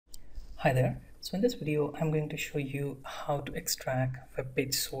Hi there. So in this video, I'm going to show you how to extract web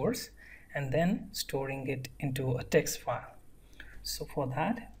page source and then storing it into a text file. So for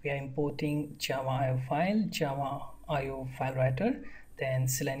that, we are importing Java IO file, Java IO file writer, then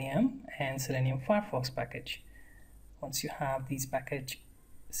Selenium and Selenium Firefox package. Once you have these packages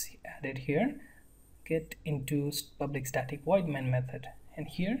added here, get into public static void main method. And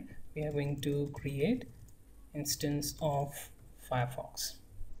here we are going to create instance of Firefox.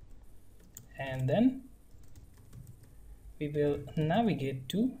 And then we will navigate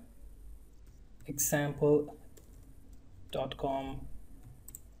to example.com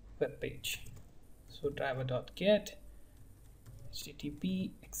web page. So driver.get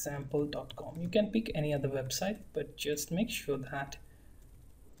http example.com. You can pick any other website, but just make sure that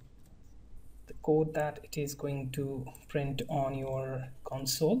the code that it is going to print on your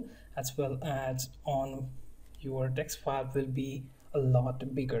console as well as on your text file will be a lot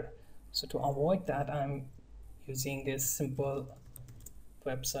bigger. So to avoid that, I'm using this simple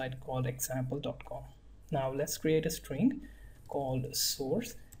website called example.com. Now let's create a string called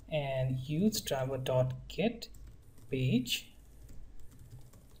source and use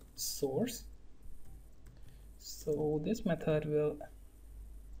driver.getPageSource. So this method will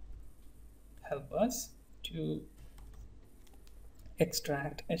help us to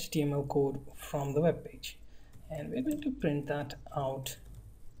extract HTML code from the web page, and we're going to print that out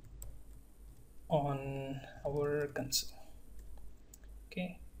on our console.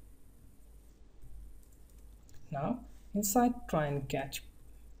 Okay, now inside try and catch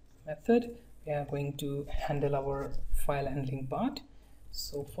method, we are going to handle our file handling part.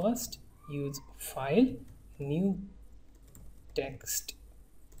 So first use file new text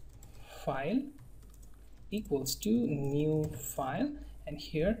file equals to new file, and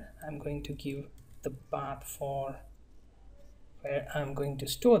here I'm going to give the path for where I'm going to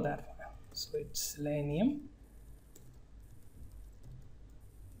store that file. So it's Selenium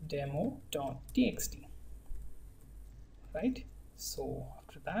demo.txt, right? So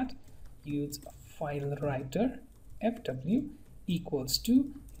after that use file writer fw equals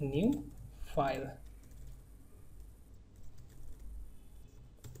to new file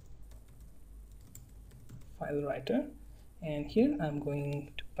writer, and here I'm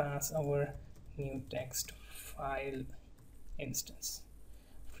going to pass our new text file instance.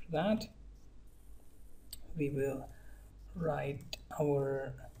 After that we will write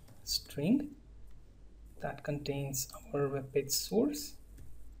our string that contains our web page source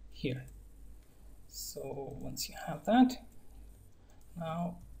here. So once you have that,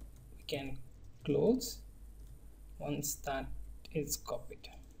 now we can close once that is copied.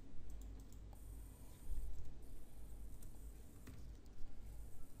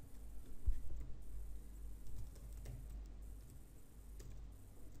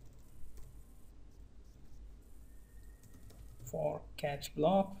 For catch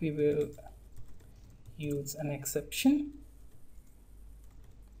block, we will use an exception,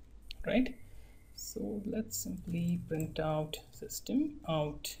 right? So let's simply print out system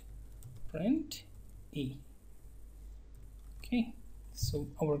out print e. Okay, so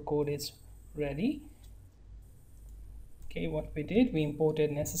our code is ready. Okay, what we did, we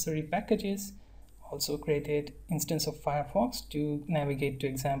imported necessary packages, also created instance of Firefox to navigate to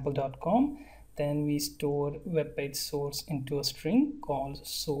example.com. Then we stored web page source into a string called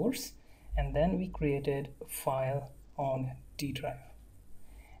source, and then we created a file on D drive,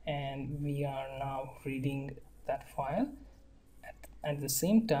 and we are now reading that file. At the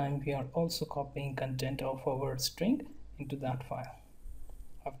same time, we are also copying content of our string into that file.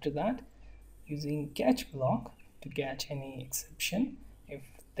 After that, using catch block to catch any exception if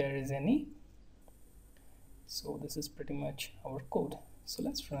there is any. So this is pretty much our code. So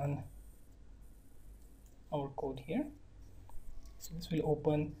let's run our code here. So this will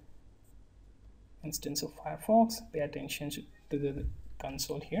open instance of Firefox. Pay attention to the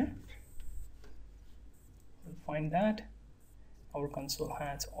console here. We'll find that our console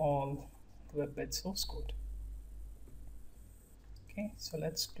has all the web page source code. Okay, so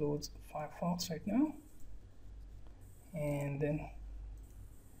let's close Firefox right now and then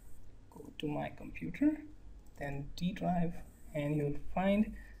go to my computer, then D drive, and you'll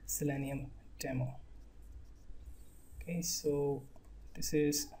find Selenium demo. Okay, so this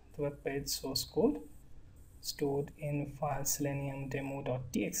is the web page source code stored in file selenium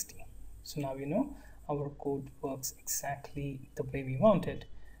demo.txt. So now you know our code works exactly the way we want it.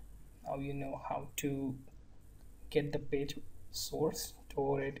 Now you know how to get the page source,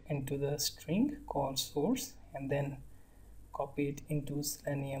 store it into the string called source, and then copy it into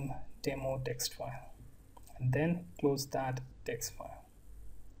Selenium demo text file, and then close that text file.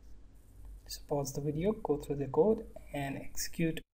 Just pause the video, go through the code and execute